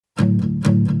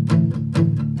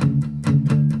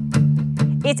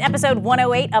It's episode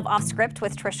 108 of Off Script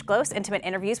with Trish Close, intimate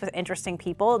interviews with interesting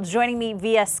people. Joining me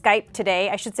via Skype today,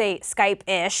 I should say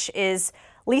Skype-ish, is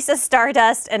Lisa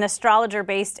Stardust, an astrologer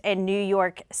based in New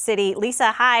York City.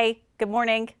 Lisa, hi. Good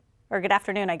morning, or good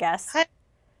afternoon, I guess. Hi.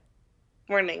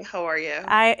 Morning. How are you?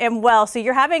 I am well. So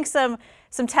you're having some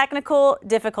technical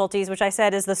difficulties, which I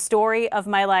said is the story of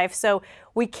my life. So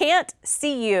we can't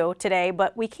see you today,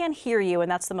 but we can hear you, and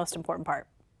that's the most important part.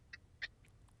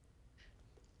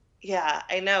 Yeah,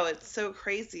 I know. It's so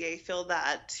crazy. I feel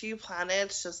that two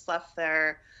planets just left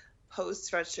their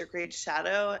post-retrograde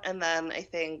shadow, and then I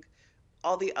think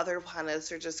all the other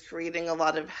planets are just creating a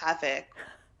lot of havoc,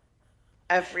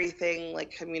 everything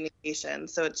like communication.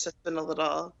 So it's just been a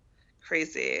little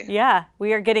crazy. Yeah,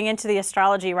 we are getting into the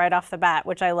astrology right off the bat,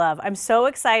 which I love. I'm so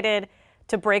excited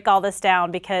to break all this down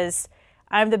because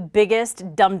I'm the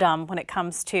biggest dum-dum when it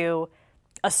comes to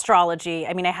astrology.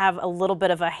 I mean, I have a little bit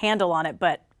of a handle on it,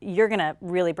 but you're going to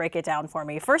really break it down for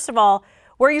me. First of all,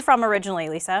 where are you from originally,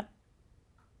 Lisa?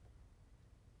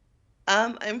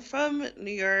 I'm from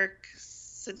New York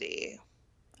City,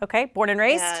 Okay, born and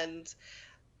raised? and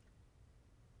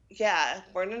yeah,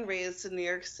 born and raised in New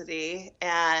York City,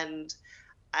 and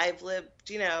I've lived,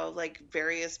 like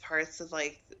various parts of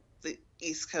like the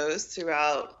East Coast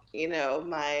throughout,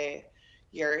 my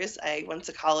years. I went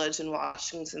to college in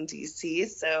Washington, D.C.,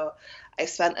 so I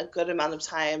spent a good amount of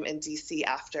time in D.C.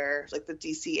 after, like the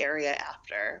D.C. area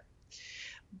after.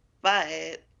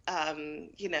 But,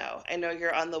 I know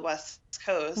you're on the West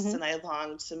Coast, Hmm. and I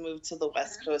long to move to the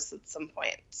West Coast at some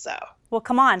point. So, Well,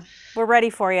 come on. We're ready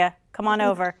for you. Come on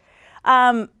over.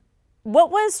 Um,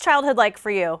 what was childhood like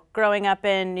for you growing up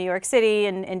in New York City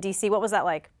and DC? What was that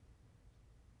like?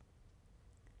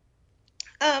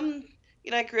 Um,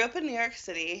 I grew up in New York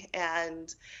City,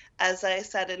 and as I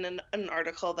said in an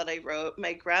article that I wrote,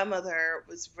 my grandmother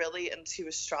was really into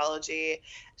astrology.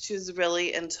 She was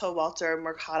really into Walter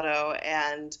Mercado,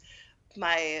 and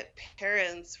my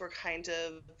parents were kind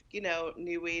of,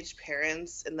 new age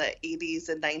parents in the 80s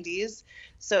and 90s.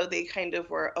 So they kind of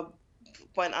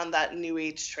went on that new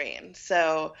age train.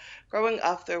 So growing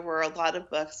up, there were a lot of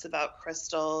books about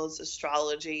crystals,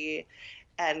 astrology,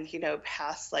 and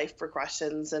past life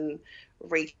regressions and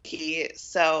Reiki.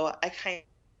 So I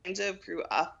kind of grew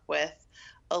up with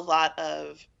a lot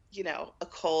of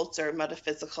occult or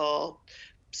metaphysical,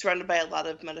 surrounded by a lot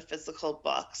of metaphysical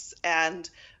books. And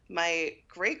my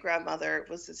great grandmother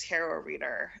was a tarot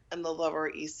reader in the Lower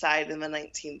East Side in the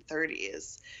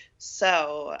 1930s.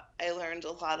 So I learned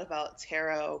a lot about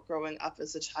tarot growing up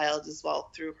as a child as well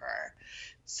through her.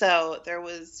 So there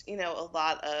was, a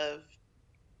lot of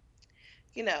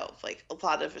like a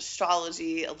lot of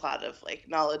astrology, a lot of like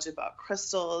knowledge about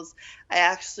crystals. I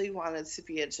actually wanted to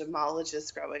be a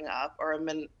gemologist growing up or a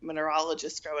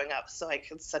mineralogist growing up so I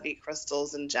could study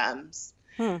crystals and gems.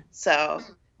 Hmm. So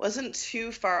wasn't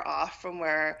too far off from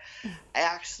where I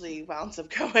actually wound up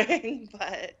going,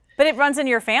 but But it runs in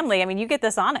your family. I mean, you get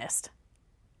this honest.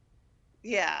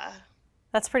 yeah.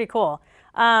 That's pretty cool.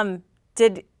 Um,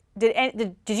 did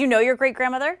you know your great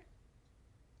grandmother?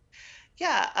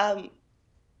 Yeah,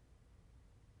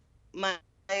 my,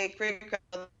 my great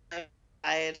grandmother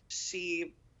died.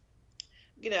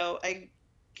 I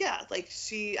yeah, like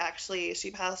she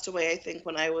passed away I think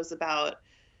when I was about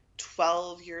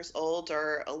 12 years old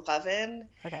or 11.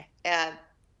 Okay. And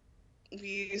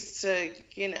we used to,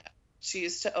 she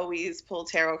used to always pull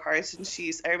tarot cards, and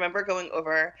I remember going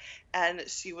over and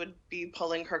she would be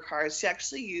pulling her cards. She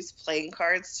actually used playing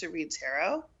cards to read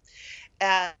tarot,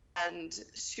 and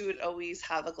she would always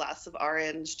have a glass of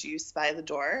orange juice by the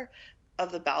door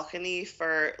of the balcony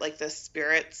for like the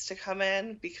spirits to come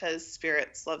in because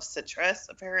spirits love citrus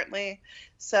apparently.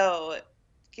 So,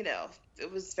 you know, it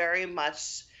was very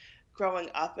much growing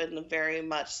up in a very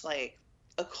much like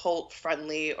occult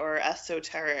friendly or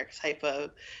esoteric type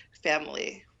of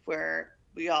family where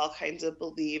we all kind of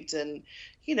believed in,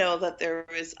 that there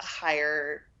was a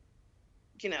higher,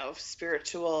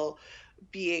 spiritual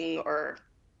being or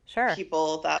Sure.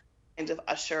 people that kind of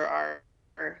usher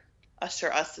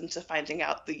us into finding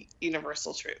out the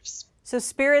universal truths. So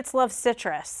spirits love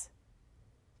citrus.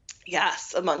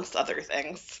 Yes, amongst other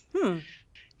things. Hmm.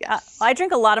 Yes. I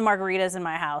drink a lot of margaritas in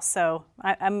my house, so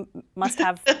I must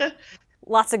have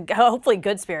lots of hopefully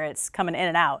good spirits coming in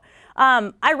and out.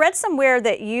 I read somewhere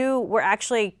that you were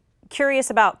actually curious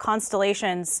about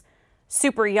constellations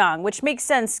super young, which makes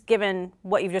sense given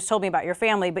what you've just told me about your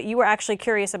family, but you were actually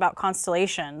curious about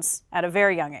constellations at a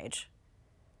very young age.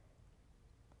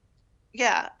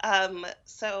 Yeah.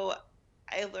 So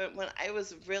I learned when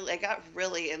I got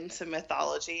really into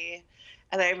mythology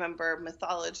And I remember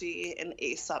mythology and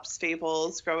Aesop's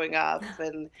fables growing up,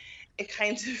 and it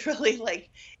kind of really like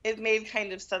it made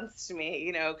kind of sense to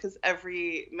me, because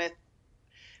every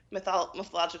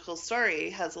mythological story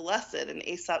has a lesson, and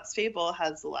Aesop's fable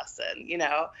has a lesson.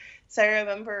 So I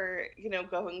remember,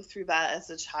 going through that as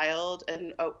a child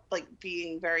and like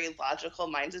being very logical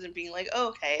minded and being like, oh,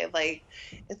 okay, like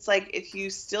it's like if you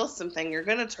steal something, you're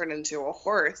gonna turn into a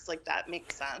horse. Like that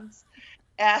makes sense.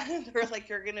 And or like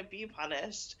you're gonna be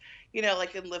punished,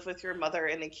 like and live with your mother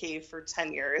in a cave for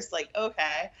 10 years. Like,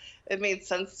 okay, it made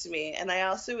sense to me. And I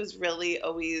also was really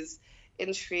always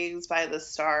intrigued by the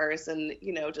stars and,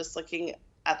 just looking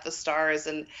at the stars,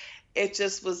 and it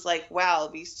just was like, wow,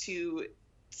 these two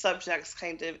subjects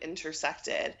kind of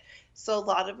intersected. So a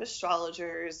lot of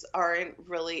astrologers aren't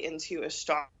really into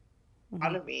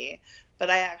Hmm. astronomy, but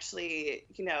I actually,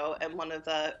 am one of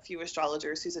the few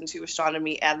astrologers who's into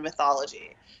astronomy and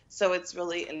mythology. So it's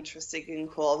really interesting and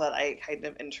cool that I kind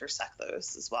of intersect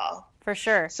those as well. For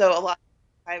sure. So a lot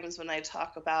of times when I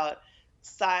talk about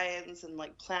signs and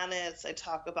like planets, I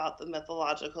talk about the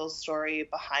mythological story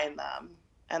behind them.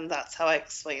 And that's how I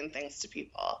explain things to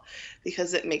people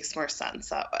because it makes more sense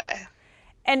that way.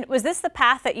 And was this the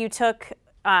path that you took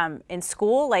in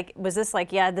school? Like, was this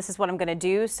like, yeah, this is what I'm going to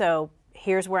do, so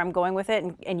here's where I'm going with it,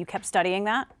 and you kept studying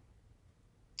that?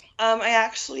 I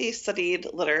actually studied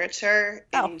literature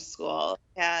Oh, in school,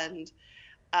 and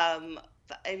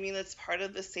I mean, it's part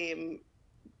of the same,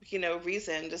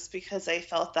 reason, just because I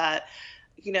felt that,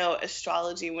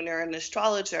 astrology, when you're an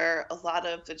astrologer, a lot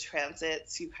of the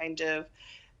transits, you kind of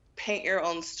paint your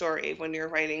own story when you're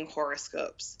writing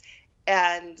horoscopes.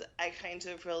 And I kind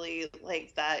of really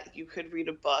like that you could read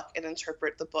a book and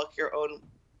interpret the book your own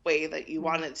way that you mm,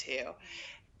 wanted to.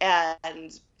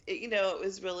 And it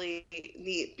was really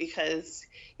neat because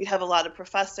you'd have a lot of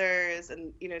professors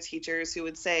and teachers who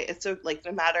would say it's so like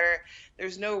no matter,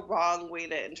 there's no wrong way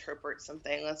to interpret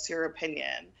something, that's your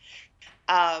opinion.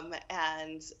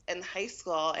 And in high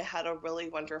school, I had a really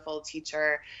wonderful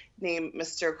teacher named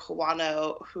Mr.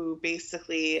 Kawano who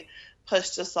basically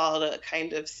pushed us all to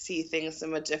kind of see things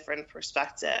from a different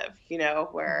perspective,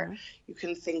 where mm-hmm. you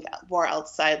can think more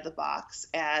outside the box.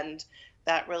 And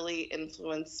that really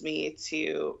influenced me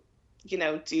to,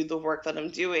 do the work that I'm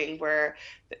doing, where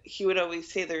he would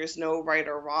always say there's no right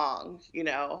or wrong.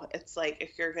 It's like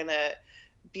if you're going to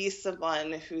be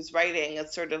someone who's writing,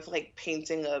 it's sort of like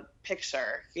painting a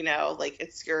picture, like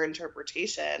it's your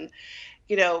interpretation.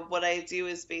 What I do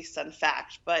is based on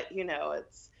fact, but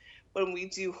it's when we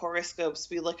do horoscopes,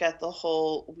 we look at the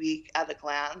whole week at a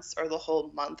glance, or the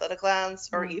whole month at a glance,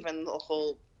 or Mm. even the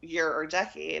whole year or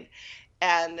decade.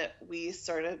 And we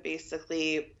sort of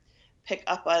basically pick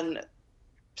up on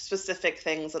specific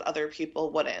things that other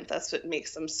people wouldn't. That's what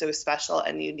makes them so special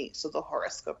and unique to the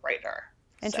horoscope writer.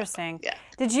 So, Interesting. yeah.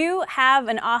 Did you have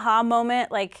an aha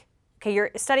moment? Like, okay,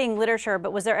 you're studying literature,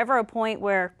 but was there ever a point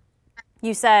where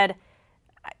you said,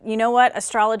 you know what,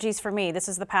 astrology's for me. This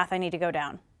is the path I need to go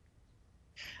down.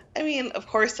 I mean, of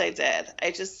course I did.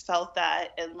 I just felt that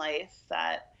in life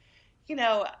that, you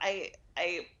know, I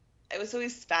I I was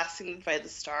always fascinated by the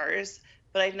stars,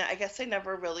 but I guess I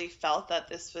never really felt that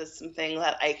this was something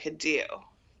that I could do,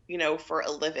 for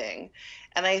a living.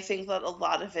 And I think that a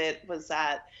lot of it was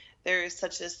that there is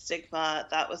such a stigma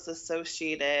that was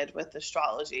associated with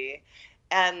astrology.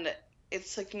 And it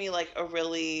took me like a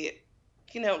really,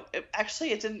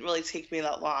 actually, it didn't really take me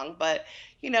that long, but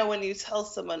when you tell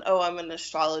someone, oh, I'm an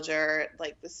astrologer,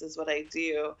 like this is what I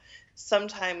do,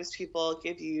 sometimes people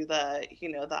give you the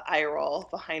eye roll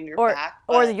behind your Or, back.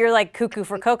 or But you're like cuckoo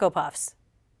for Cocoa Puffs.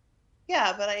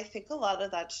 yeah, but I think a lot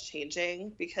of that's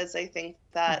changing because I think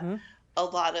that Mm-hmm. a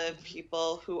lot of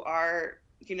people who are,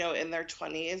 in their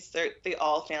 20s, they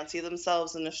all fancy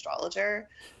themselves an astrologer.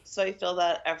 So I feel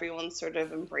that everyone's sort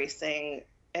of embracing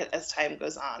it as time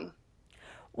goes on.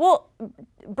 Well,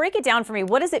 break it down for me.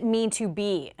 What does it mean to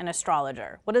be an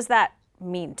astrologer? What does that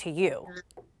mean to you?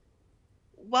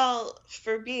 Well,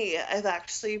 for me, I've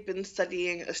actually been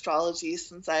studying astrology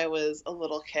since I was a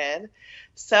little kid.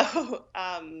 So,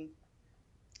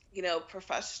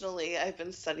 professionally, I've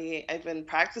been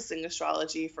practicing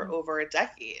astrology for over a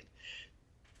decade.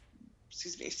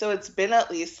 Excuse me. So it's been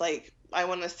at least like, I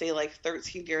want to say like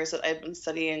 13 years that I've been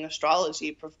studying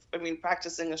astrology,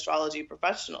 practicing astrology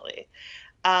professionally.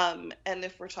 And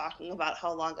if we're talking about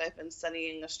how long I've been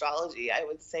studying astrology, I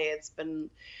would say it's been,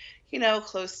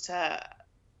 close to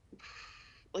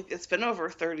like it's been over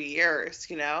 30 years.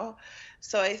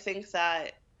 So I think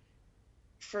that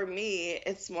for me,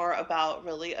 it's more about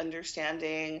really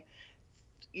understanding,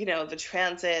 the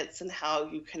transits and how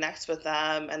you connect with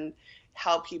them, and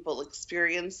how people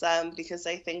experience them, because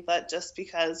I think that just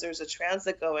because there's a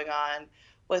transit going on,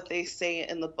 what they say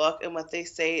in the book and what they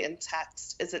say in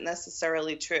text isn't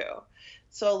necessarily true.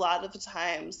 So a lot of the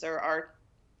times there are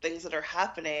things that are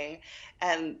happening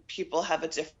and people have a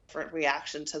different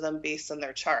reaction to them based on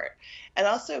their chart. And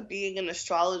also being an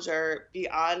astrologer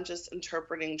beyond just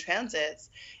interpreting transits,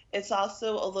 it's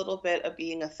also a little bit of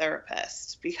being a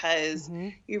therapist, because Mm-hmm.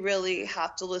 you really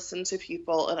have to listen to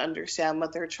people and understand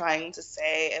what they're trying to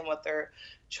say and what they're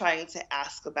trying to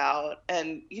ask about,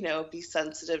 and be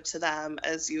sensitive to them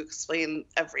as you explain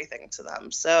everything to them.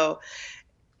 So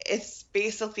it's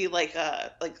basically like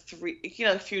three,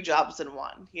 a few jobs in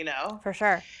one. For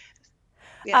sure.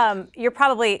 Yeah. You're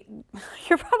probably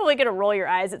you're probably going to roll your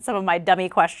eyes at some of my dummy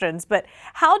questions, but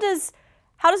how does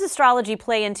astrology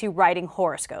play into writing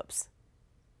horoscopes?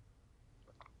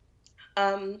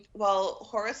 Well,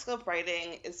 horoscope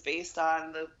writing is based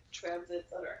on the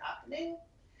transits that are happening.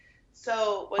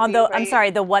 So when On you the I'm write sorry,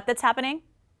 the what that's happening?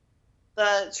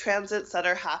 the transits that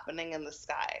are happening in the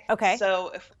sky. Okay.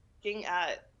 So if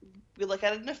we look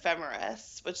at an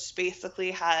ephemeris, which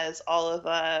basically has all of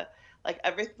the like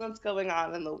everything that's going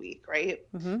on in the week, right?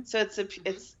 Mm-hmm. So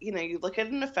it's you look at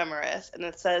an ephemeris and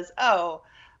it says, oh,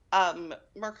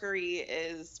 Mercury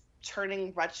is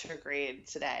turning retrograde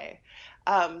today.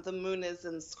 The moon is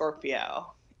in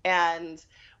Scorpio, and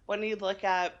when you look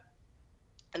at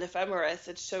an ephemeris,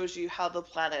 it shows you how the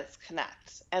planets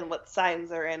connect and what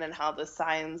signs they're in and how the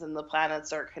signs and the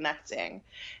planets are connecting.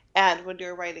 And when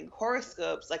you're writing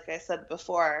horoscopes, like I said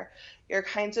before, you're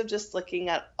kind of just looking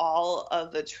at all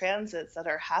of the transits that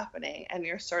are happening and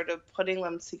you're sort of putting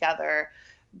them together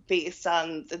based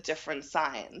on the different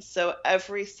signs. So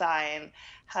every sign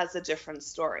has a different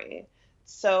story.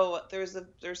 So there's a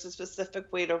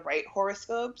specific way to write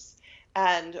horoscopes,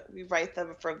 and we write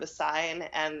them for the sign,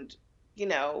 and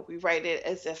we write it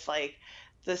as if like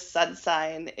the sun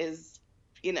sign is,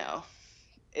 you know,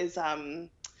 is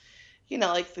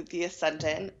like the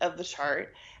ascendant of the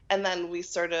chart. And then we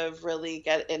sort of really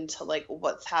get into like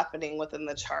what's happening within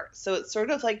the chart. So it's sort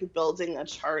of like building a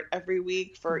chart every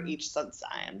week for Mm-hmm. each sun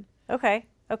sign. Okay.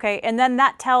 Okay. And then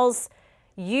that tells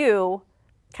you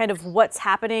kind of what's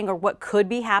happening or what could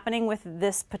be happening with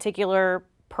this particular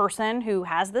person who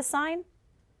has this sign?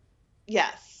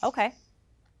 Yes. Okay.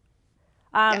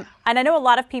 Yeah. And I know a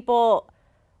lot of people,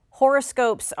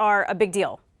 horoscopes are a big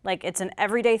deal. Like it's an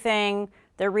everyday thing.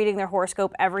 They're reading their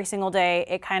horoscope every single day.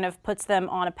 It kind of puts them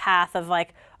on a path of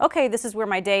like, okay, this is where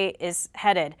my day is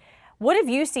headed. What have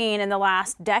you seen in the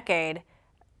last decade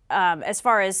as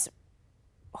far as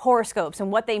horoscopes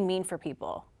and what they mean for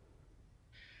people?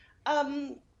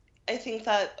 Um, I think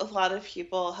that a lot of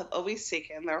people have always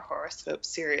taken their horoscope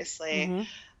seriously.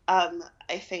 Mm-hmm.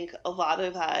 I think a lot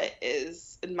of that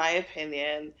is, in my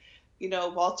opinion,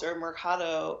 Walter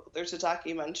Mercado, there's a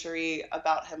documentary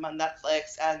about him on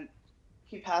Netflix, and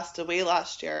he passed away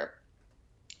last year.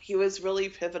 He was really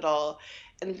pivotal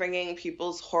in bringing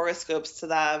people's horoscopes to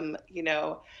them,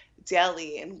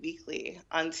 daily and weekly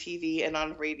on TV and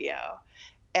on radio.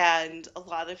 And a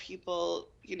lot of people,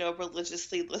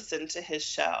 religiously listened to his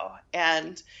show.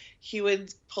 And he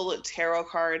would pull a tarot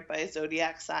card by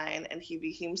zodiac sign, and he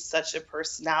became such a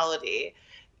personality,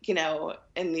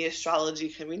 in the astrology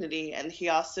community. And he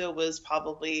also was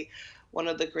probably one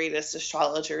of the greatest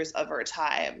astrologers of our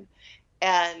time.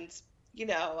 And,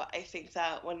 I think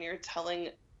that when you're telling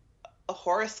a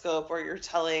horoscope, or you're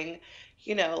telling,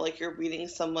 like you're reading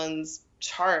someone's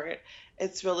chart,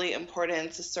 it's really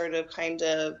important to sort of kind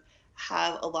of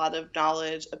have a lot of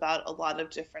knowledge about a lot of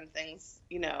different things,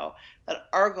 that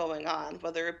are going on,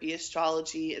 whether it be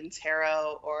astrology and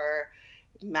tarot or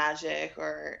magic,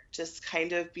 or just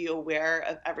kind of be aware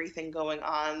of everything going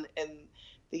on in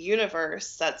the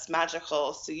universe that's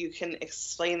magical, so you can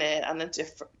explain it on a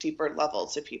deeper level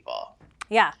to people.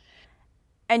 Yeah.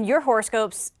 And your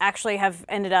horoscopes actually have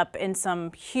ended up in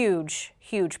some huge,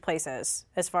 huge places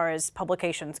as far as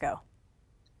publications go.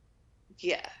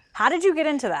 Yeah. How did you get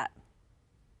into that?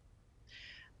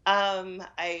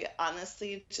 I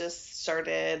honestly just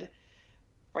started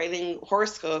writing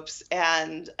horoscopes,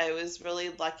 and I was really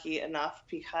lucky enough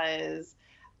because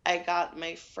I got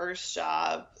my first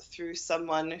job through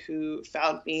someone who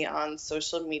found me on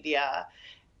social media.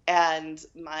 And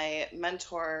my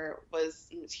mentor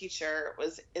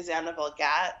is Annabelle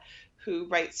Gatt, who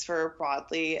writes for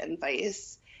Broadly and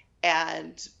Vice.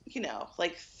 And,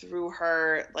 like through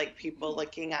her, like people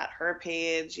looking at her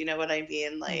page, you know what I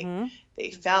mean? Like Mm-hmm.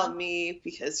 they found me,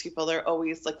 because people are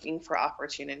always looking for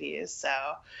opportunities. So,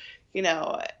 you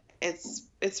know,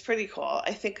 it's pretty cool.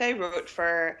 I think I wrote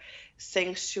for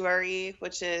Sanctuary,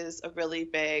 which is a really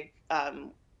big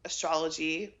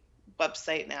astrology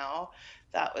website now.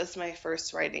 That was my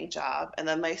first writing job. And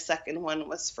then my second one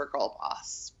was for Girl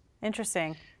Boss.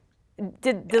 Interesting.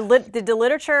 Did the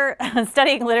literature,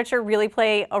 studying literature, really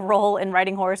play a role in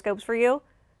writing horoscopes for you?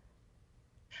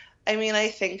 I mean, I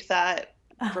think that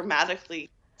grammatically,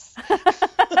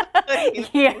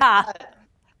 Yeah.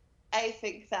 I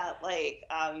think that like,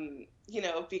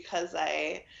 because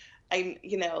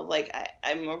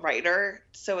I'm a writer,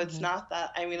 so it's not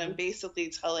that, I mean, I'm basically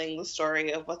telling the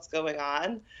story of what's going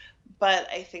on, but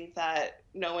I think that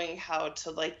knowing how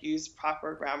to like use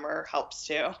proper grammar helps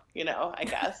too, I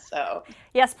guess. So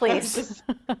Yes, please.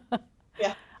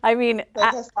 yeah, I mean,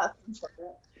 I guess that's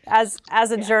important.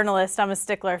 as a journalist, I'm a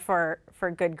stickler for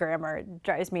good grammar. It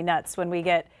drives me nuts when we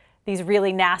get these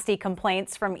really nasty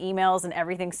complaints from emails and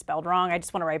everything's spelled wrong. I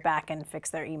just want to write back and fix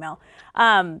their email.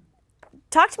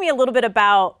 Talk to me a little bit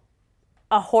about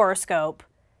a horoscope,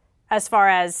 as far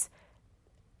as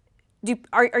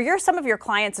are some of your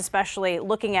clients especially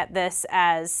looking at this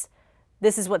as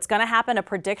this is what's going to happen, a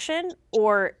prediction,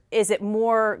 or is it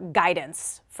more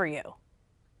guidance for you?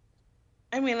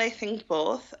 I mean, I think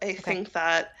both. I think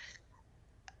that,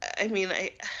 I mean,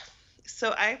 I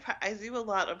do a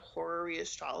lot of horary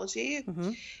astrology,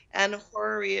 and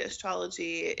horary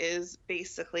astrology is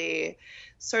basically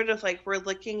sort of like we're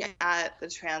looking at the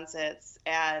transits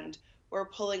and we're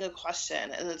pulling a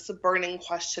question, and it's a burning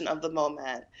question of the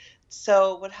moment.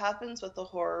 So what happens with the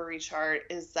horary chart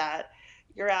is that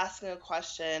you're asking a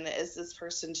question: is this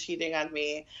person cheating on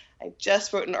me? I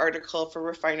just wrote an article for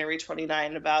Refinery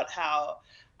 29 about how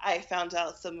I found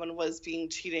out someone was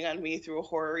cheating on me through a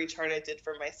horary chart I did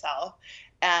for myself,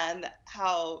 and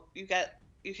how you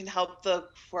can help the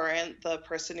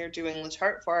person you're doing the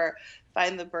chart for,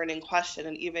 find the burning question,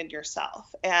 and even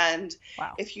yourself. And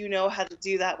if you know how to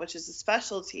do that, which is a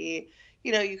specialty,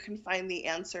 you can find the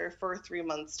answer for 3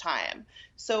 months' time.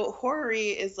 So horary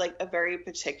is like a very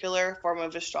particular form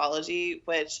of astrology,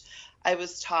 which I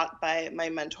was taught by my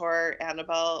mentor,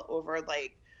 Annabelle, over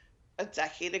like a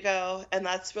decade ago. And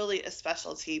that's really a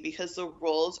specialty because the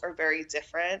rules are very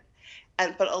different.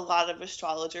 But a lot of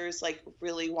astrologers like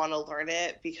really want to learn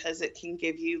it because it can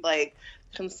give you like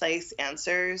concise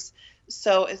answers.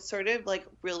 So it's sort of like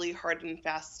really hard and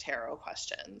fast tarot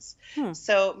questions.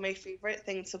 So my favorite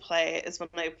thing to play is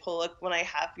when I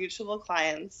have mutual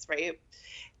clients, right?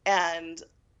 And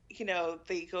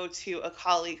they go to a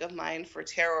colleague of mine for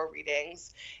tarot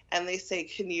readings, and they say,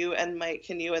 can you and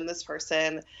this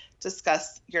person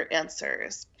discuss your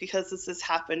answers? Because this has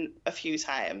happened a few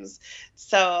times.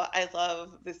 So I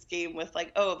love this game with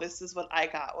like, oh, this is what I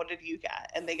got. What did you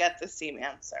get? And they get the same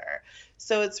answer.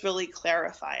 So it's really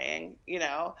clarifying,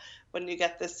 when you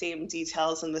get the same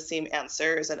details and the same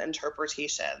answers and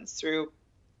interpretations through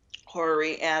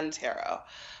horary and tarot.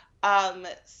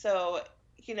 So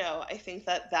I think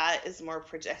that is more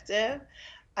predictive.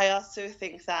 I also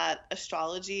think that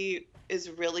astrology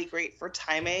is really great for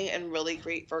timing and really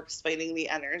great for explaining the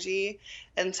energy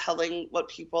and telling what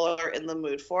people are in the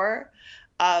mood for.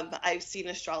 I've seen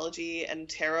astrology and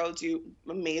tarot do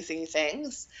amazing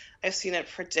things. I've seen it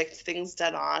predict things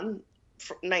dead on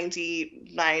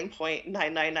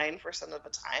 99.999% of the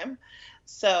time.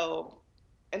 So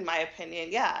in my opinion,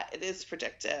 yeah, it is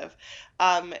predictive.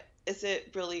 Is it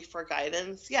really for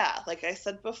guidance? Yeah. Like I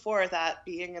said before, that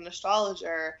being an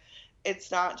astrologer,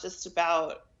 it's not just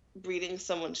about reading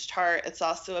someone's chart. It's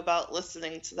also about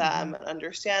listening to them and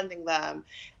understanding them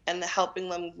and helping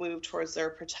them move towards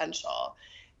their potential.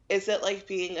 Is it like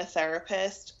being a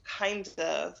therapist? Kind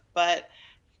of, but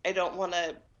I don't want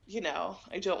to,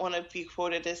 be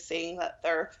quoted as saying that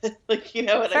therapist, like,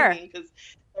 what I mean? Because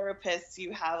therapists,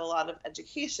 you have a lot of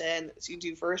education, as you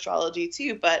do for astrology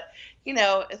too, but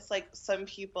it's like some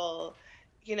people,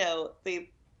 they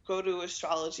go to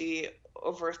astrology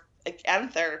over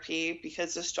and therapy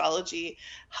because astrology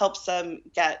helps them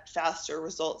get faster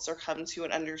results or come to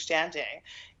an understanding.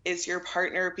 Is your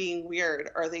partner being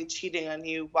weird? Are they cheating on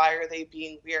you? Why are they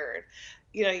being weird?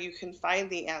 You can find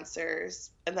the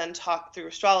answers and then talk through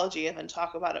astrology and then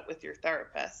talk about it with your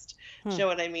therapist. Do you know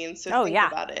what I mean? So think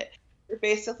about it. You're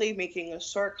basically making a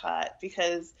shortcut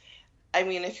because, I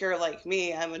mean, if you're like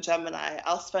me, I'm a Gemini,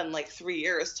 I'll spend like 3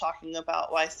 years talking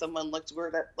about why someone looked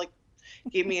weird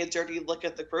gave me a dirty look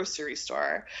at the grocery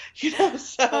store, so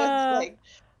it's like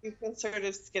you can sort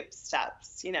of skip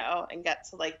steps, and get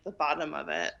to like the bottom of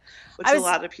it, which a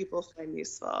lot of people find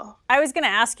useful. I was going to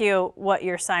ask you what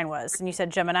your sign was, and you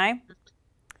said Gemini?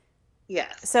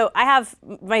 Yes. So I have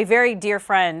my very dear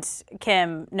friend,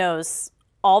 Kim, knows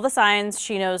all the signs.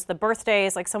 She knows the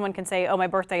birthdays. Like someone can say, "Oh, my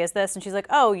birthday is this," and she's like,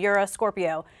 "Oh, you're a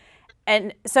Scorpio."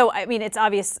 And so, I mean, it's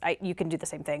obvious you can do the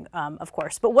same thing, of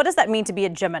course. But what does that mean to be a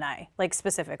Gemini, like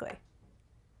specifically?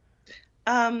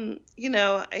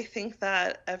 I think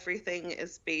that everything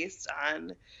is based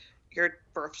on your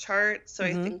birth chart. So I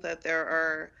Mm-hmm. think that there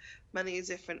are many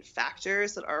different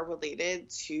factors that are related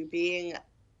to being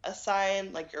a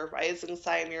sign, like your rising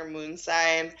sign, your moon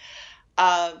sign.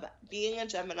 Being a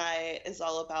Gemini is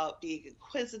all about being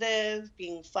inquisitive,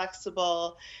 being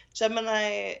flexible.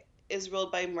 Gemini is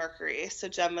ruled by Mercury. So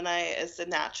Gemini is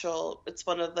it's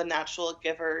one of the natural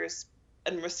givers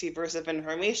and receivers of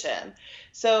information.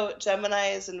 So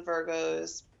Geminis and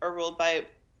Virgos are ruled by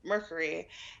Mercury.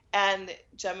 And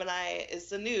Gemini is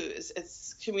the news,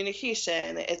 it's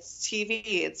communication, it's TV,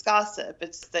 it's gossip,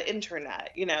 it's the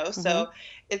internet. Mm-hmm. So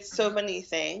it's so many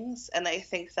things. And I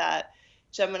think that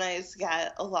Geminis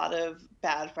get a lot of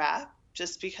bad rap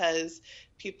just because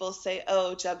people say,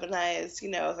 oh, Geminis,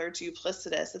 they're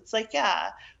duplicitous. It's like,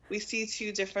 yeah, we see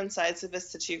two different sides of a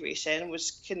situation,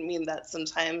 which can mean that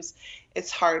sometimes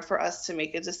it's hard for us to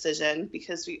make a decision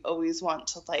because we always want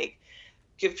to like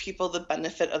give people the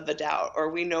benefit of the doubt or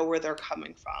we know where they're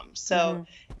coming from. So Mm-hmm.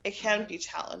 it can be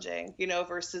challenging,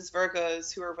 versus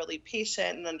Virgos who are really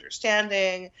patient and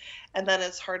understanding. And then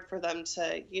it's hard for them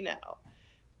to,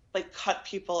 like cut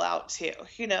people out too.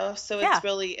 So Yeah. it's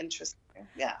really interesting.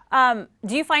 Yeah.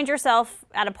 Do you find yourself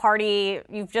at a party,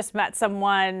 you've just met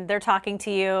someone, they're talking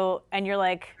to you, and you're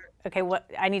like, okay, what?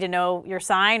 I need to know your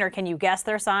sign, or can you guess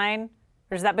their sign?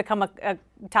 Or does that become a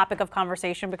topic of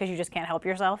conversation because you just can't help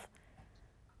yourself?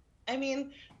 I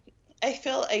mean, I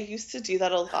feel I used to do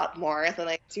that a lot more than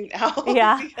I do now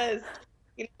Yeah. because,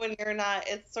 when you're not,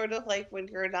 it's sort of like when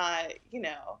you're not,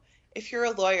 if you're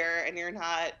a lawyer and you're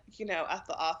not, at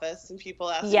the office and people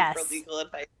ask you for Yes. legal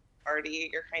advice at a party,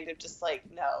 you're kind of just like,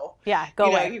 no, Yeah. Go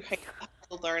away. you kind of have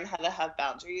to learn how to have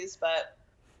boundaries. But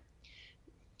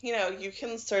you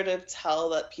can sort of tell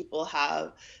that people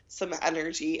have some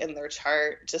energy in their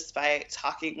chart just by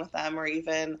talking with them or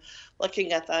even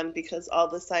looking at them because all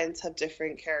the signs have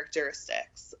different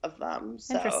characteristics of them.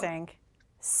 So, Interesting.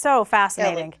 So yeah, like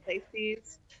fascinating.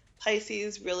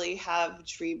 Pisces really have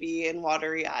dreamy and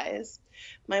watery eyes.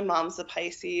 My mom's a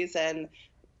Pisces and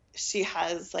she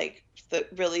has like the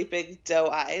really big doe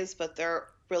eyes, but they're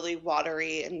really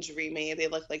watery and dreamy. They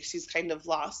look like she's kind of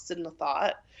lost in a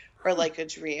thought or like a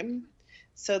dream.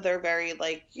 So they're very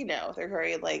they're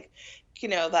very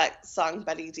that song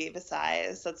Betty Davis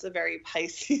Eyes. That's a very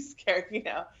Pisces song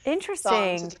to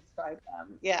Interesting. describe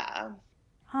them. Yeah.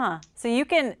 Huh. So you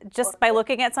can, Or just by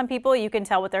looking at some people, you can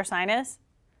tell what their sign is?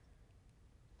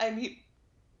 I mean,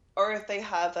 or if they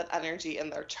have that energy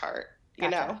in their chart.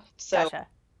 Gotcha. So Gotcha.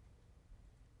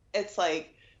 it's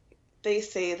like they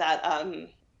say that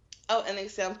oh, an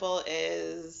example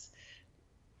is,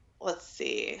 let's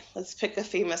see, let's pick a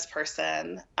famous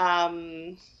person.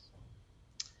 I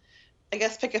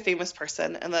guess pick a famous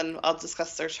person and then I'll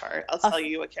discuss their chart. I'll A, tell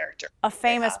you what character a they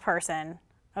famous have. person.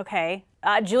 Okay.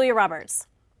 Julia Roberts.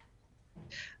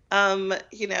 I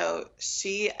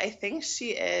think she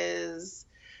is,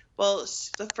 well,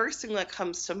 the first thing that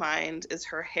comes to mind is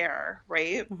her hair,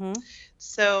 right? Hmm.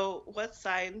 So, what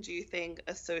sign do you think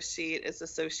is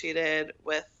associated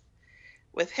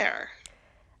with hair?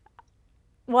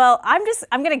 Well, I'm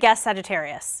going to guess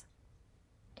Sagittarius.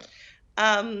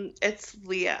 It's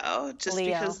Leo, just Leo.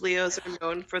 because Leos are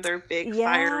known for their big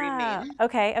fiery Yeah. mane.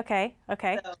 Okay. Okay.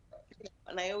 Okay. So,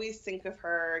 and I always think of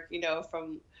her,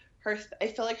 from her. I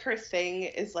feel like her thing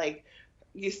is like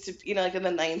used to, like in the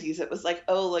 90s, it was like,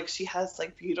 oh, like she has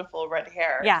like beautiful red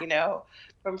hair, Yeah.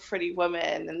 from Pretty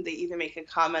Woman, and they even make a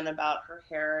comment about her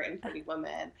hair in Pretty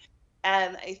Woman.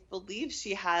 And I believe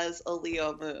she has a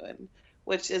Leo moon,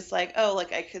 which is like, oh,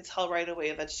 like I could tell right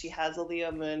away that she has a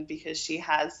Leo moon because she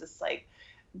has this like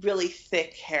really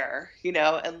thick hair,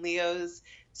 and Leos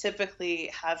typically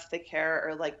have thick hair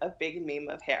or like a big mane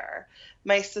of hair.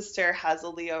 My sister has a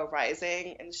Leo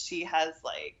rising and she has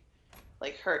like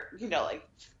her, like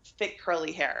thick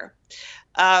curly hair.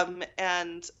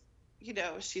 And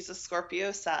she's a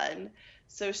Scorpio sun,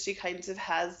 so she kind of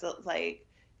has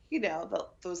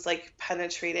those like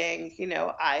penetrating,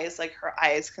 eyes. Like her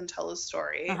eyes can tell a Uh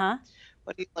story. huh.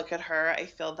 When you look at her, I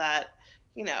feel that,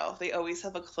 they always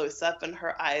have a close up and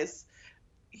her eyes,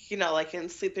 like in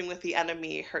Sleeping with the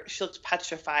Enemy, she looked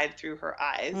petrified through her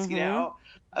eyes, Mm-hmm.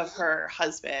 of her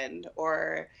husband.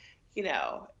 Or, you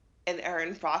know, in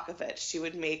Erin Brockovich, she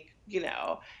would make,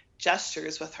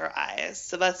 gestures with her eyes.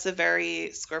 So that's a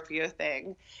very Scorpio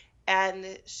thing.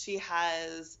 And she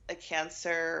has a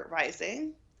Cancer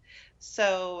rising.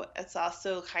 So it's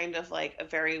also kind of like a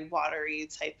very watery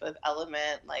type of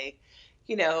element, like,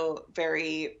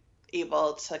 very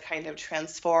able to kind of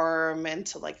transform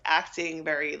into like acting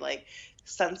very like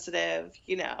sensitive.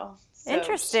 So yeah.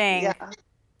 Interesting.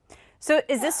 So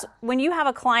is this, Yeah. when you have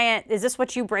a client, is this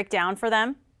what you break down for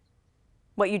them?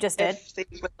 What you just did? If they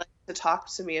would like to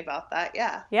talk to me about that,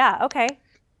 yeah. Yeah, okay.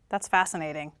 That's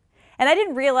fascinating. And I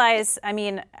didn't realize, I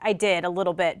mean, I did a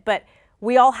little bit, but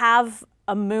we all have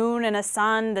a moon and a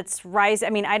sun that's rising.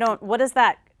 I mean, what is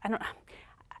that?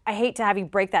 I hate to have you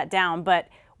break that down, but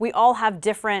we all have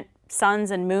different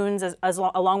suns and moons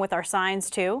along with our signs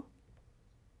too.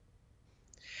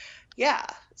 Yeah.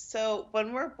 So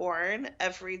when we're born,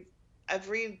 every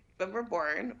when we're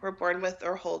born with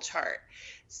our whole chart.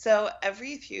 So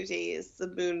every few days the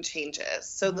moon changes.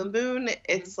 So the Hmm. moon,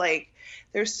 it's like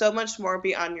there's so much more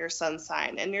beyond your sun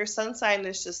sign. And your sun sign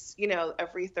is just,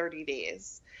 every 30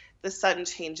 days. The sun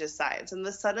changes signs. And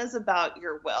the sun is about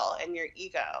your will and your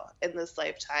ego in this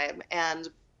lifetime. And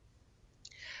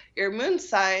your moon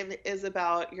sign is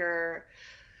about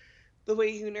the way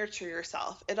you nurture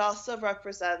yourself. It also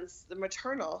represents the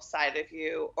maternal side of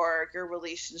you or your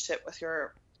relationship with the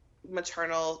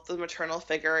maternal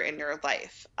figure in your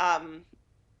life. And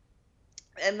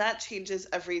that changes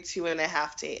every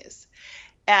 2.5 days.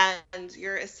 And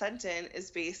your ascendant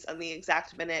is based on the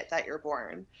exact minute that you're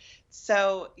born.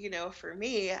 So, for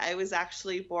me, I was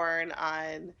actually born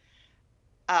on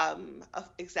a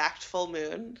exact full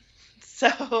moon.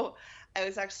 So I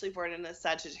was actually born in a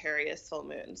Sagittarius full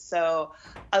moon. So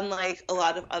unlike a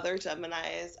lot of other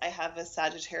Geminis, I have a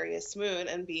Sagittarius moon,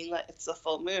 and being that it's a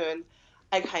full moon,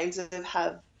 I kind of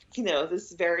have,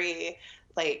 this very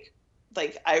like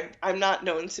I'm not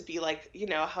known to be like,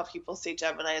 how people say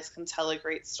Geminis can tell a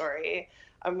great story.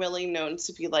 I'm really known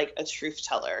to be like a truth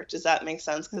teller. Does that make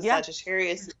sense? Because Yeah.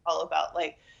 Sagittarius is all about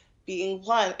like being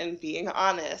blunt and being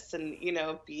honest and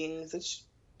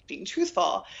being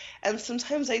truthful. And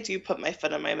sometimes I do put my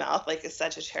foot in my mouth like a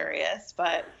Sagittarius,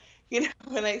 but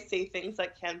when I say things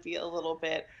that can be a little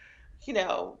bit, you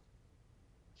know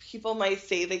people might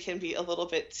say they can be a little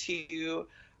bit too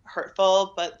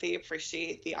hurtful, but they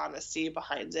appreciate the honesty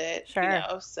behind it.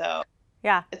 Sure. So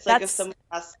Yeah. it's like if someone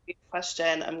asks me a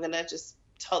question, I'm gonna just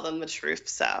tell them the truth.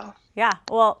 So Yeah.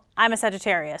 Well, I'm a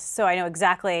Sagittarius, so I know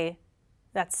exactly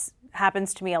that's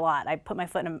happens to me a lot. I put my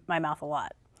foot in my mouth a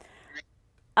lot.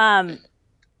 Um,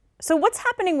 so what's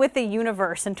happening with the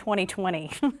universe in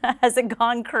 2020? Has it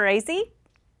gone crazy?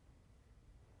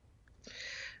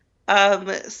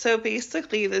 so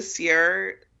basically this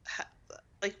year,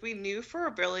 like we knew for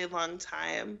a really long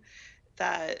time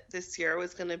that this year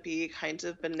was going to be kind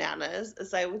of bananas,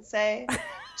 as I would say,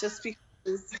 just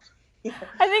because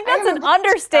I think I that's an remember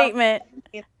understatement.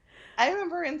 I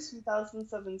remember in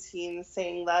 2017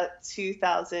 saying that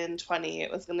 2020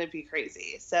 it was going to be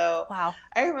crazy. So Wow.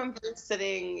 I remember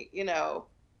sitting,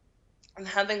 and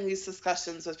having these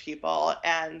discussions with people.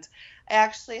 And I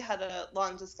actually had a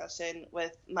long discussion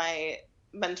with my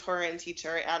mentor and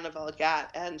teacher, Annabelle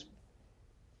Gatt. And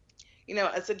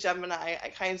as a Gemini, I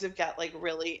kind of get like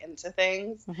really into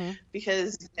things Hmm.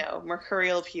 because,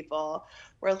 Mercurial people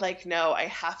were like, no, I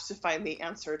have to find the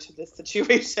answer to this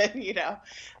situation.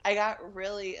 I got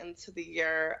really into the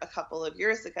year a couple of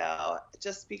years ago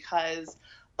just because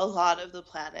a lot of the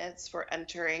planets were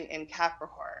entering in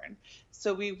Capricorn.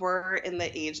 So we were in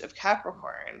the age of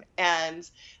Capricorn, and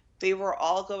they were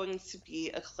all going to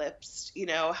be eclipsed. You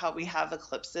know how we have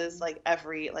eclipses like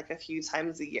a few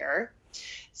times a year.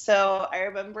 So I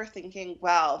remember thinking,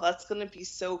 wow, that's going to be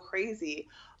so crazy.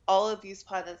 All of these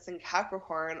planets in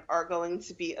Capricorn are going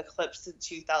to be eclipsed in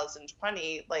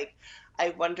 2020. Like, I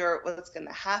wonder what's going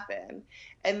to happen.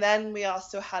 And then we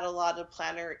also had a lot of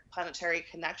planetary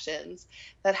connections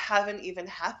that haven't even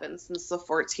happened since the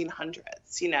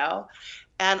 1400s.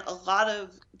 And a lot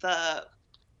of the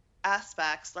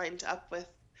aspects lined up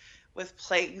with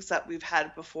plagues that we've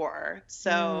had before. Mm.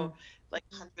 So, like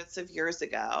hundreds of years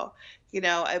ago,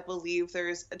 I believe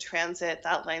there's a transit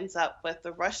that lines up with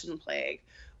the Russian plague,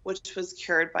 which was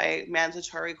cured by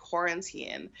mandatory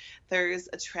quarantine. There's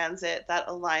a transit that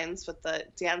aligns with the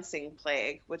dancing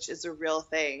plague, which is a real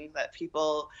thing that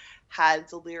people had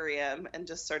delirium and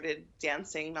just started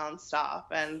dancing nonstop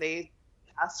and they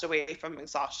passed away from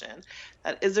exhaustion.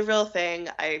 That is a real thing.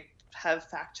 I have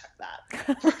fact checked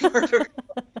that.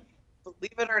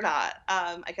 Believe it or not.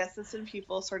 I guess it's when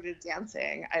people started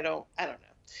dancing. I don't know.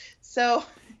 So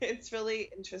it's really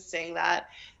interesting that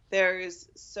there's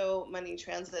so many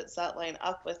transits that line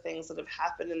up with things that have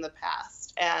happened in the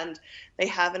past, and they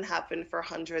haven't happened for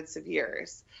hundreds of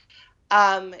years.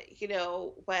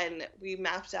 When we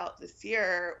mapped out this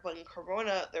year, when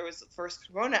there was the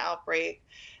first Corona outbreak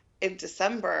in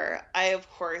December, of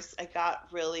course, I got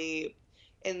really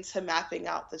into mapping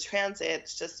out the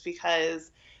transits just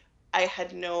because we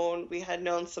had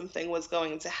known something was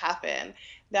going to happen.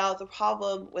 Now, the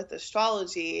problem with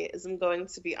astrology is, I'm going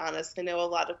to be honest, I know a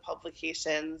lot of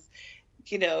publications,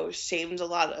 shamed a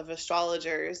lot of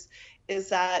astrologers, is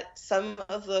that some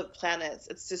of the planets,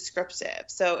 it's descriptive.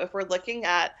 So if we're looking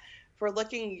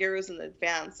years in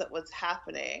advance at what's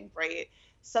happening, right?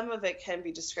 Some of it can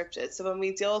be descriptive. So when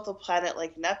we deal with a planet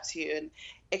like Neptune,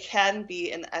 it can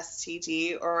be an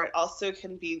STD, or it also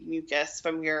can be mucus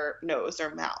from your nose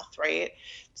or mouth, right?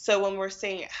 So when we're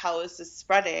saying, how is this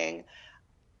spreading?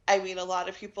 I mean, a lot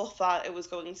of people thought it was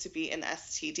going to be an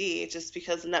STD just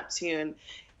because Neptune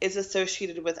is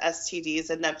associated with STDs,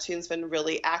 and Neptune's been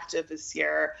really active this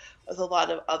year with a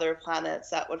lot of other planets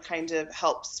that would kind of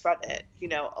help spread it,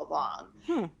 along.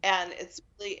 And it's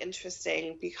really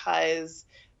interesting because,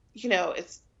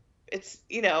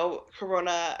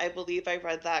 Corona, I believe I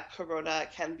read that Corona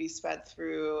can be spread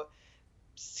through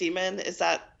semen. Is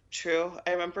that true?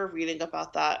 I remember reading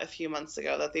about that a few months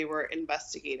ago, that they were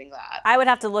investigating that. I would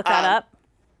have to look that up.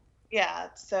 Yeah,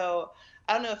 so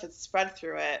I don't know if it's spread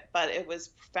through it, but it was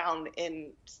found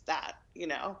in that,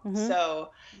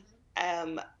 So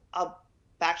I'll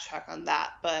backtrack on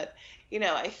that. But,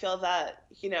 I feel that,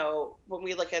 when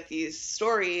we look at these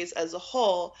stories as a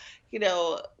whole,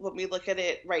 when we look at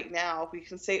it right now, we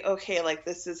can say, okay, like,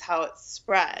 this is how it's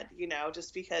spread,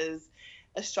 just because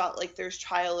there's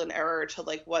trial and error to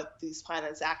like what these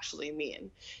planets actually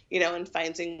mean, and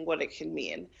finding what it can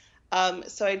mean.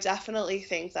 So I definitely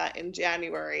think that in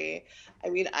January, I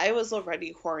mean, I was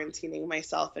already quarantining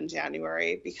myself in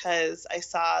January because I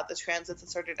saw the transits that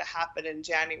started to happen in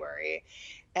January.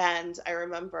 And I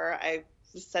remember I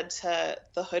said to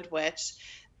the Hood Witch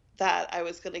that I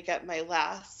was going to get my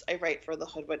last, I write for the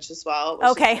Hood Witch as well.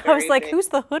 Okay, I was like, who's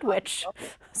the Hood Witch?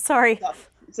 Sorry.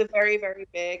 It's a very, very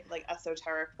big, like,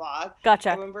 esoteric blog.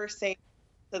 Gotcha. I remember saying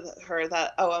to her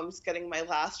that, I'm just getting my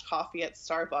last coffee at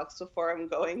Starbucks before I'm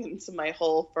going into my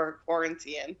hole for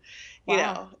quarantine,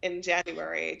 in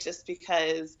January, just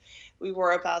because we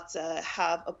were about to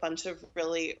have a bunch of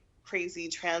really crazy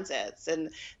transits.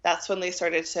 And that's when they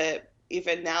started to,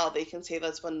 even now they can say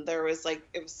that's when there was like,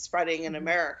 it was spreading in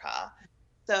America.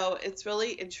 So it's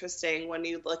really interesting when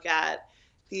you look at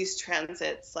these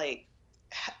transits, like,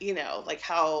 like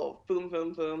how boom,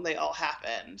 boom, boom, they all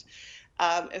happened.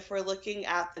 If we're looking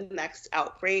at the next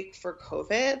outbreak for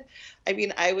COVID, I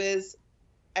mean, I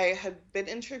had been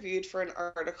interviewed for an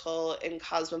article in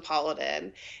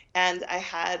Cosmopolitan, and I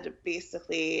had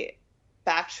basically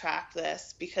backtracked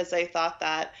this because I thought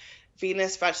that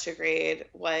Venus retrograde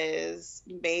was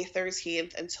May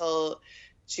 13th until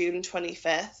June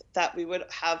 25th, that we would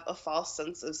have a false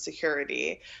sense of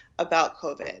security about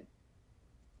COVID.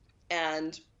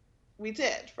 And we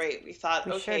did, right? We thought,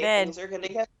 we okay, sure things are going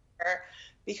to get better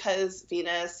because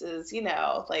Venus is,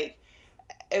 like,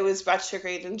 it was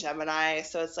retrograde in Gemini.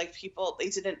 So it's like people, they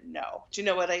didn't know. Do you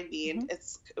know what I mean?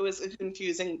 It was a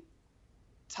confusing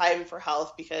time for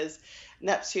health because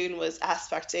Neptune was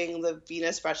aspecting the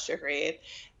Venus retrograde,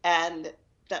 and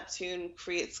Neptune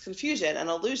creates confusion and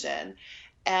illusion.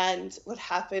 And what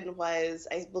happened was,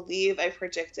 I believe I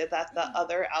predicted that the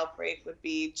other outbreak would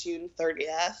be June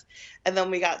 30th. And then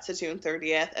we got to June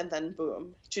 30th, and then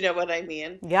boom. Do you know what I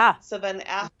mean? Yeah. So then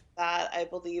after that, I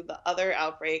believe the other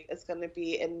outbreak is going to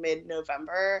be in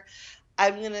mid-November.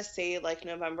 I'm going to say like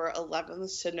November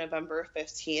 11th to November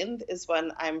 15th is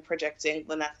when I'm predicting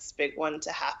the next big one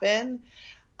to happen.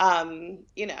 And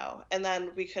then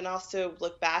we can also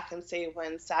look back and say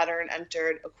when Saturn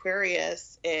entered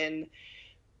Aquarius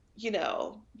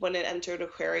when it entered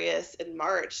Aquarius in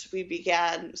March, we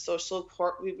began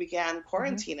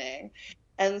quarantining.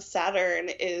 And Saturn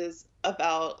is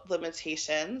about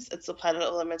limitations. It's a planet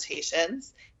of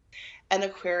limitations. And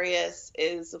Aquarius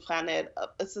is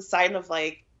it's a sign of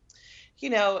like,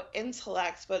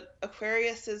 intellect, but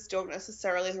Aquariuses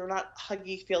they're not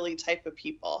huggy-feely type of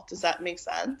people. Does that make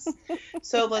sense?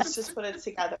 So let's just put it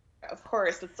together. Of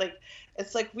course,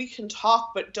 it's like we can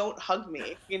talk, but don't hug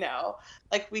me,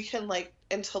 like we can like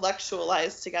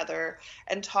intellectualize together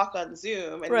and talk on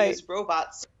Zoom and use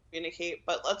robots to communicate,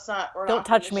 but don't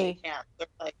touch me. Hands or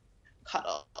like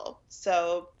cuddle.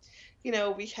 So,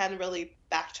 we can really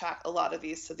backtrack a lot of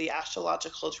these to the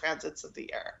astrological transits of the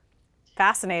year.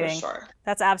 Fascinating. For sure.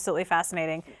 That's absolutely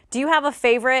fascinating. Do you have a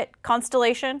favorite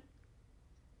constellation?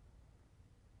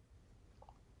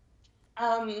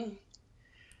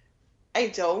 I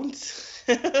don't.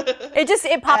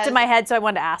 It popped in my head, so I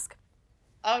wanted to ask.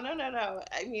 Oh, no, no, no.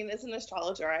 I mean, as an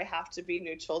astrologer, I have to be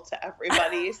neutral to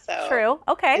everybody. So True.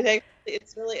 I Okay. think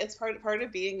it's part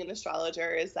of being an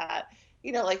astrologer is that,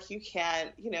 like you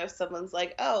can't, if someone's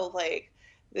like, oh, like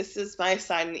this is my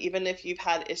sign, even if you've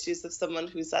had issues with someone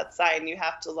who's that sign, you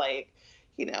have to like,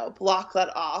 block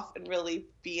that off and really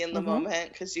be in the Mm-hmm.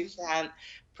 moment because you can't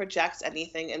project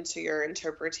anything into your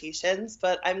interpretations.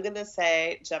 But I'm gonna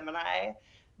say Gemini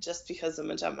just because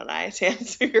I'm a Gemini to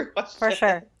answer your For question.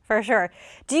 sure. For sure.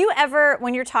 Do you ever,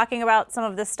 when you're talking about some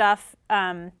of this stuff,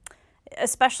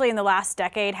 especially in the last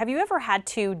decade, have you ever had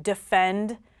to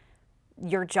defend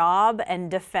your job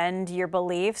and defend your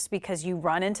beliefs because you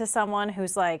run into someone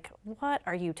who's like, what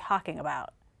are you talking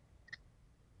about?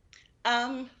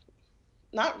 Um,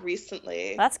 Not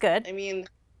recently. That's good. I mean,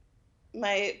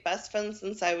 my best friend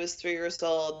since I was 3 years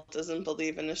old doesn't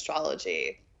believe in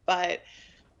astrology, but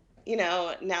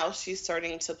now she's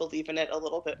starting to believe in it a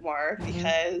little bit more Mm-hmm.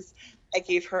 because I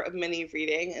gave her a mini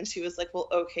reading and she was like, well,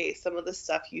 okay, some of the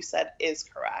stuff you said is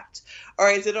correct. Or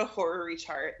I did a horary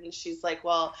chart and she's like,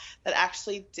 well, that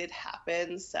actually did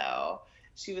happen. So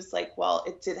she was like, well,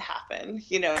 it did happen,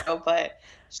 but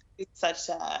she's such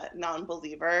a non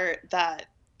believer that,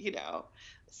 you know,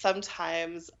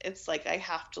 sometimes it's like I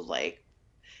have to like,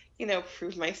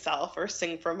 prove myself or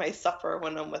sing for my supper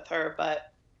when I'm with her.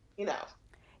 But, you know,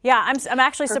 Yeah, I'm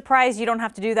actually her surprised you don't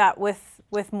have to do that with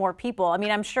more people. I mean,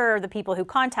 I'm sure the people who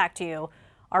contact you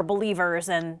are believers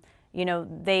and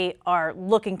they are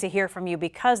looking to hear from you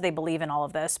because they believe in all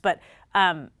of this. But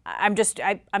I'm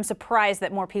surprised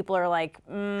that more people are like,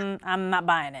 I'm not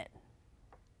buying it.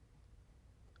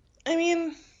 I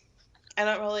mean, I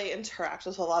don't really interact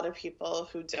with a lot of people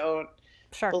who don't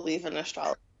Sure. believe in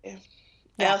astrology. I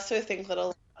Yeah. also think that a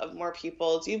lot of more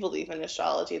people do believe in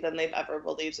astrology than they've ever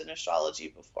believed in astrology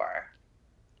before.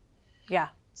 Yeah.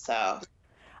 So,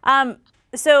 Um,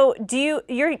 so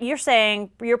you're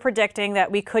saying you're predicting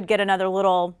that we could get another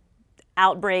little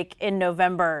outbreak in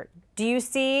November. Do you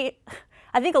see?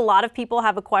 I think a lot of people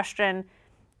have a question: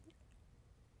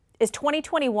 is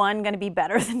 2021 going to be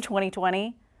better than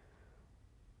 2020?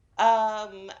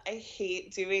 I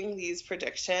hate doing these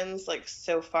predictions like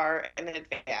so far in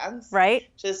advance Right?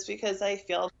 just because I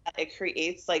feel that it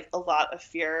creates like a lot of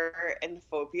fear and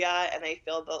phobia. And I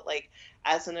feel that, like,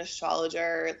 as an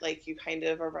astrologer, like, you kind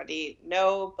of already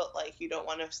know, but like, you don't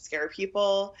want to scare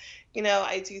people.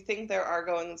 I do think there are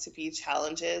going to be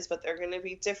challenges, but they're going to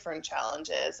be different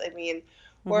challenges. I mean,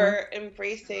 Mm-hmm. we're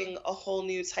embracing a whole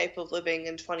new type of living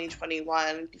in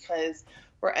 2021 because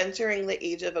we're entering the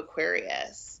age of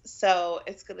Aquarius. So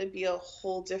it's going to be a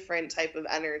whole different type of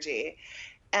energy.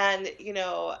 And,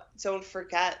 don't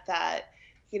forget that,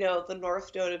 the North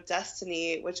Node of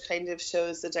Destiny, which kind of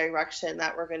shows the direction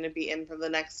that we're going to be in for the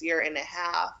next year and a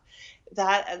half,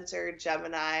 that entered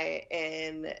Gemini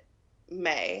in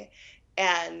May.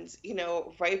 And,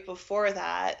 right before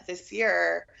that, this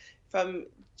year, from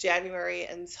January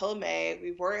until May,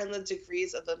 we were in the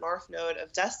degrees of the North Node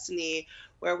of Destiny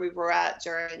where we were at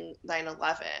during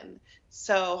 9/11.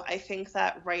 So I think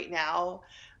that right now,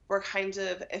 we're kind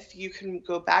of, if you can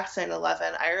go back to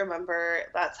 9/11, I remember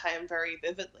that time very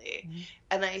vividly. Mm-hmm.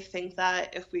 And I think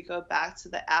that if we go back to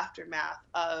the aftermath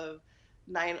of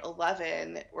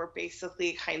 9/11, we're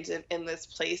basically kind of in this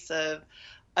place of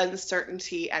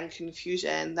uncertainty and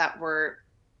confusion that we're,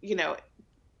 you know,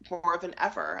 more than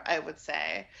ever, I would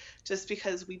say, just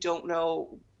because we don't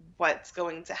know what's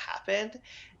going to happen.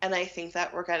 And I think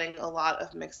that we're getting a lot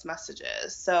of mixed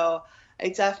messages. So I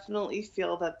definitely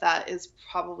feel that that is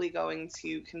probably going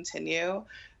to continue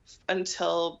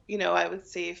until, I would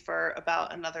say for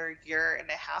about another year and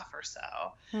a half or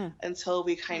so, Hmm. until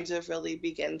we kind of really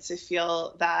begin to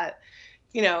feel that,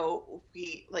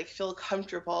 we like feel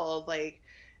comfortable like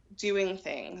doing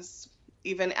things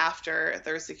even after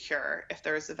there's a cure, if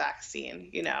there's a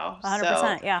vaccine.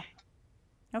 100%. So Yeah.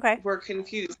 Okay. we're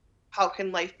confused. How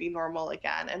can life be normal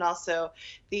again? And also,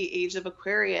 the age of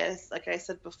Aquarius, like I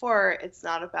said before, it's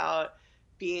not about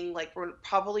being like, we're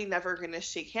probably never going to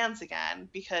shake hands again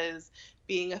because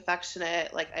being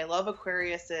affectionate, like I love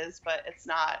Aquariuses, but it's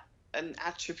not an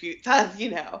attribute that,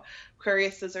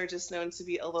 Aquariuses are just known to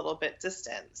be a little bit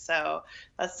distant. So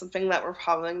that's something that we're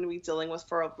probably going to be dealing with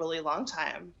for a really long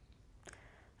time.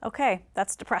 Okay,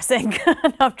 that's depressing. No,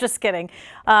 I'm just kidding.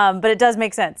 But it does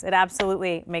make sense. It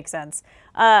absolutely makes sense.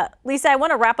 Lisa, I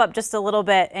want to wrap up just a little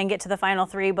bit and get to the final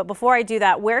three. But before I do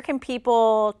that, where can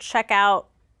people check out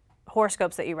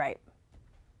horoscopes that you write?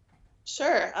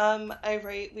 Sure. I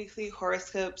write weekly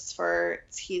horoscopes for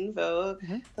Teen Vogue,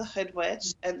 Mm-hmm. The Hood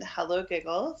Witch, and Hello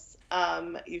Giggles.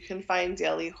 You can find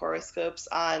daily horoscopes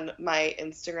on my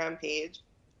Instagram page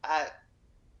at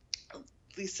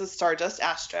Lisa Stardust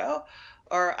Astro,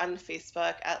 or on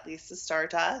Facebook at Lisa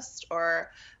Stardust,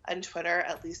 or on Twitter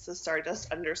at Lisa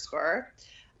Stardust underscore.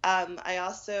 I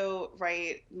also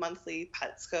write monthly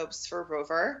pet scopes for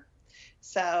Rover.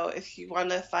 So if you want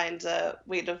to find a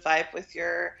way to vibe with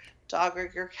your dog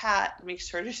or your cat, make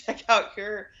sure to check out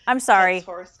your I'm pet's sorry.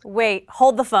 horoscope. Wait,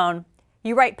 hold the phone.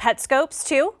 You write pet scopes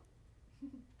too?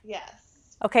 Yes.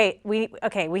 Okay, we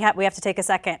have to take a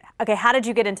second. Okay, how did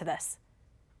you get into this?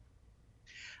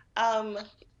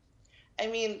 I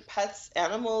mean, pets,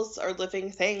 animals are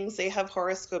living things. They have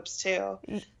horoscopes too.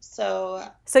 So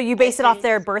you base it off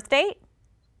their birth date?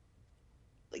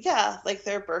 Yeah, like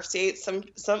their birth date.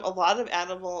 A lot of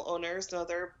animal owners know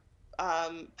their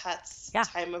pets'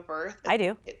 time of birth. I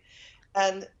do.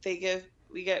 And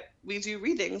we do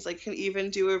readings. Like, can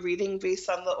even do a reading based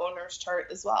on the owner's chart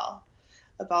as well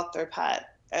about their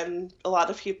pet. And a lot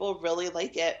of people really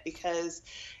like it because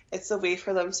it's a way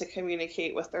for them to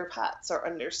communicate with their pets or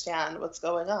understand what's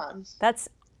going on. That's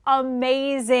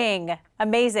amazing.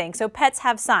 Amazing. So pets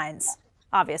have signs,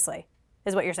 obviously,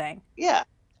 is what you're saying. Yeah.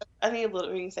 Any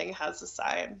living thing has a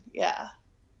sign. Yeah.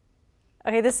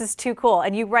 Okay, this is too cool.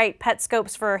 And you write pet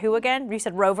scopes for who again? You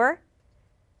said Rover?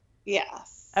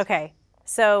 Yes. Okay.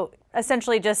 So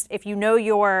essentially just if you know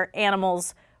your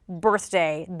animal's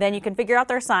birthday, then you can figure out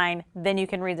their sign, then you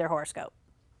can read their horoscope.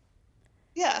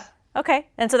 Yeah. Okay.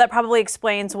 And so that probably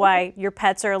explains why your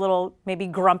pets are a little maybe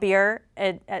grumpier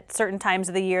at certain times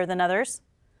of the year than others.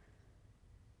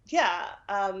 Yeah.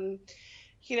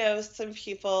 Some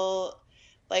people,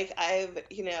 like I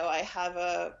have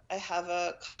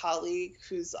a colleague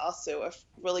who's also a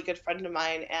really good friend of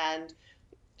mine, and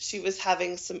she was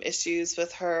having some issues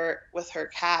with her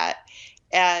cat,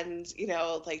 and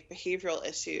like behavioral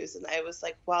issues. And I was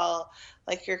like, well,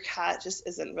 like your cat just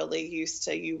isn't really used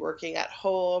to you working at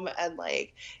home, and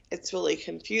like it's really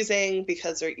confusing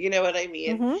because they're, you know what I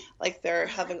mean? Mm-hmm. Like they're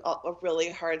having a really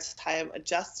hard time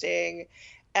adjusting.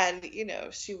 And,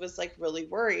 she was like really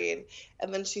worried.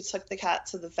 And then she took the cat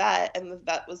to the vet, and the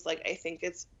vet was like, I think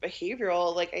it's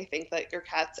behavioral. Like, I think that your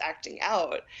cat's acting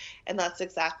out. And that's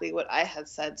exactly what I had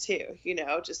said too,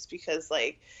 just because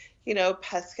like,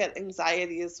 pets get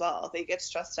anxiety as well. They get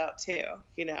stressed out too,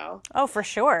 Oh, for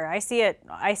sure. I see it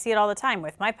all the time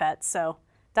with my pets. So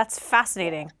that's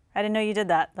fascinating. Yeah. I didn't know you did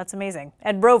that. That's amazing.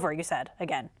 And Rover, you said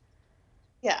again.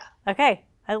 Yeah. Okay.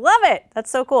 I love it. That's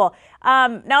so cool.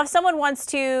 Now, if someone wants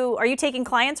to, are you taking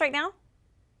clients right now?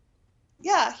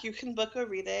 Yeah, you can book a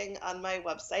reading on my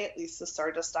website,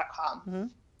 lisastardust.com. Mm-hmm.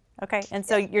 Okay. And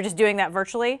so you're just doing that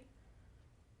virtually?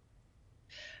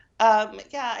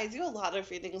 Yeah, I do a lot of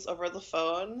readings over the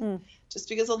phone just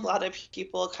because a lot of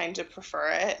people kind of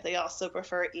prefer it. They also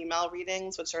prefer email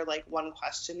readings, which are like one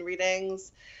question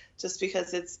readings, just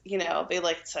because it's, they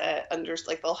like to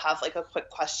they'll have like a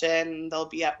quick question, they'll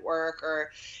be at work,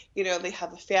 or, they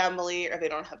have a family, or they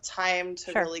don't have time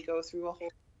to really go through a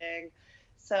whole thing.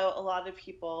 So a lot of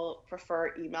people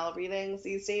prefer email readings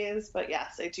these days, but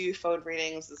yes, I do phone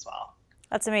readings as well.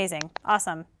 That's amazing.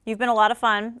 Awesome. You've been a lot of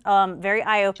fun, very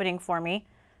eye-opening for me.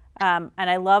 And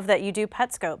I love that you do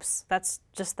pet scopes. That's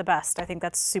just the best. I think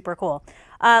that's super cool.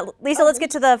 Lisa, let's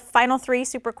get to the final three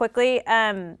super quickly.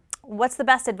 What's the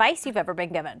best advice you've ever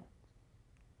been given?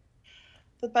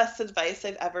 The best advice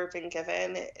I've ever been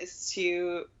given is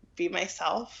to be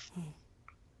myself.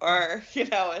 Or,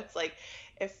 it's like,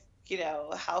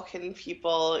 how can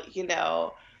people,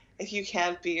 if you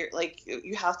can't be, like,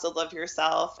 you have to love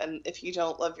yourself. And if you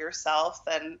don't love yourself,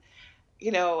 then,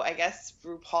 I guess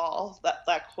RuPaul,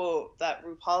 that quote that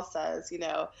RuPaul says,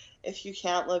 if you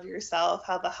can't love yourself,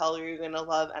 how the hell are you going to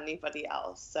love anybody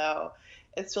else? So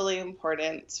it's really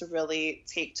important to really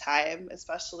take time,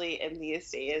 especially in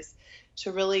these days,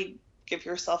 to really give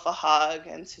yourself a hug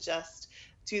and to just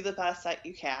do the best that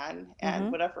you can.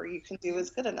 And whatever you can do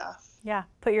is good enough. Yeah.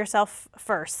 Put yourself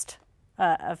first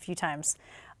a few times.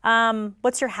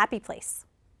 What's your happy place?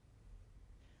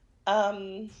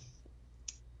 I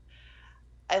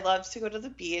love to go to the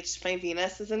beach. My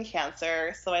Venus is in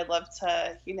Cancer, so I love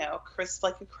to, crisp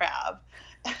like a crab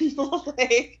and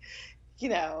like,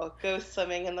 go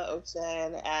swimming in the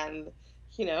ocean and,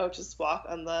 just walk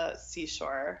on the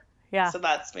seashore. Yeah. So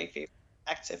that's my favorite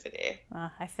activity.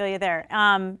 I feel you there.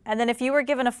 And then if you were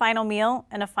given a final meal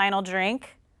and a final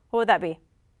drink, what would that be?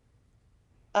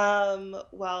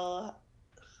 Well,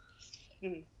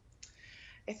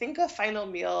 I think a final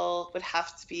meal would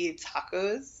have to be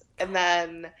tacos, and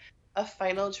then a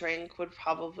final drink would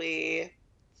probably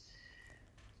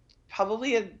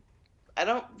I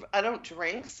don't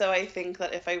drink, so I think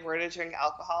that if I were to drink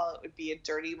alcohol, it would be a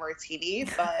dirty martini.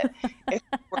 But if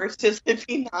it were to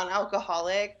be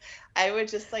non-alcoholic, I would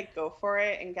just like go for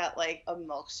it and get like a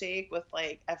milkshake with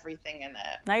like everything in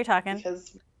it. Now you're talking.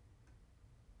 Because,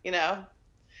 you know,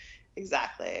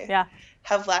 exactly. Yeah.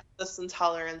 Have lactose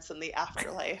intolerance in the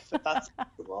afterlife if that's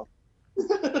possible.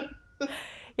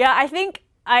 Yeah, I think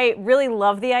I really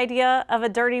love the idea of a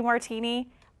dirty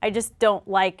martini. I just don't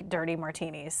like dirty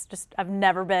martinis. I've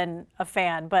never been a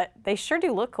fan, but they sure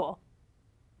do look cool.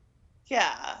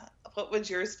 Yeah. What would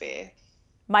yours be?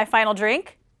 My final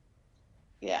drink?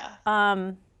 Yeah.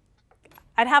 I'd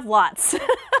have lots.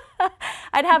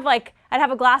 I'd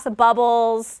have a glass of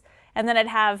bubbles, and then I'd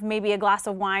have maybe a glass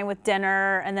of wine with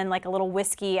dinner, and then like a little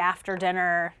whiskey after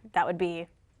dinner.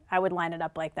 I would line it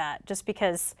up like that, just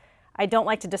because I don't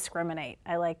like to discriminate.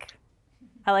 I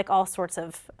like all sorts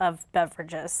of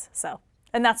beverages. So,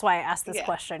 and that's why I asked this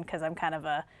question, because I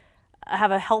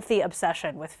have a healthy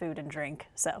obsession with food and drink.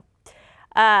 So,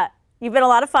 you've been a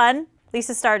lot of fun,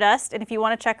 Lisa Stardust. And if you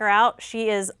want to check her out, she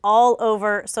is all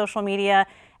over social media,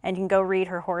 and you can go read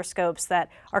her horoscopes that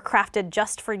are crafted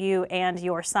just for you and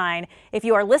your sign. If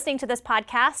you are listening to this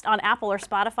podcast on Apple or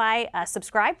Spotify,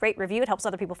 subscribe, rate, review. It helps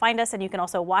other people find us, and you can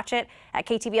also watch it at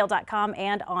KTVL.com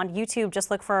and on YouTube.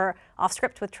 Just look for Off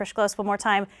Script with Trish Close one more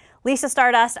time. Lisa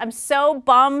Stardust, I'm so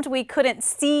bummed we couldn't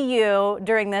see you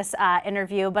during this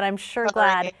interview, but I'm sure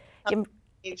glad.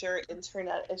 Major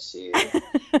internet issues.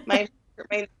 my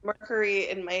Mercury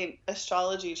in my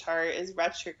astrology chart is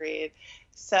retrograde.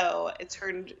 So it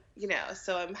turned,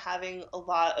 so I'm having a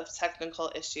lot of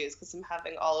technical issues because I'm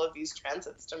having all of these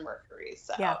transits to Mercury.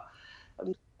 So yeah.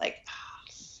 I'm like,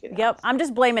 Yep. I'm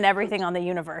just blaming everything on the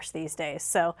universe these days.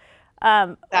 So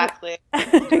exactly.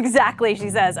 Exactly, she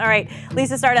says. All right,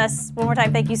 Lisa Stardust, one more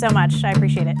time, thank you so much. I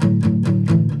appreciate it.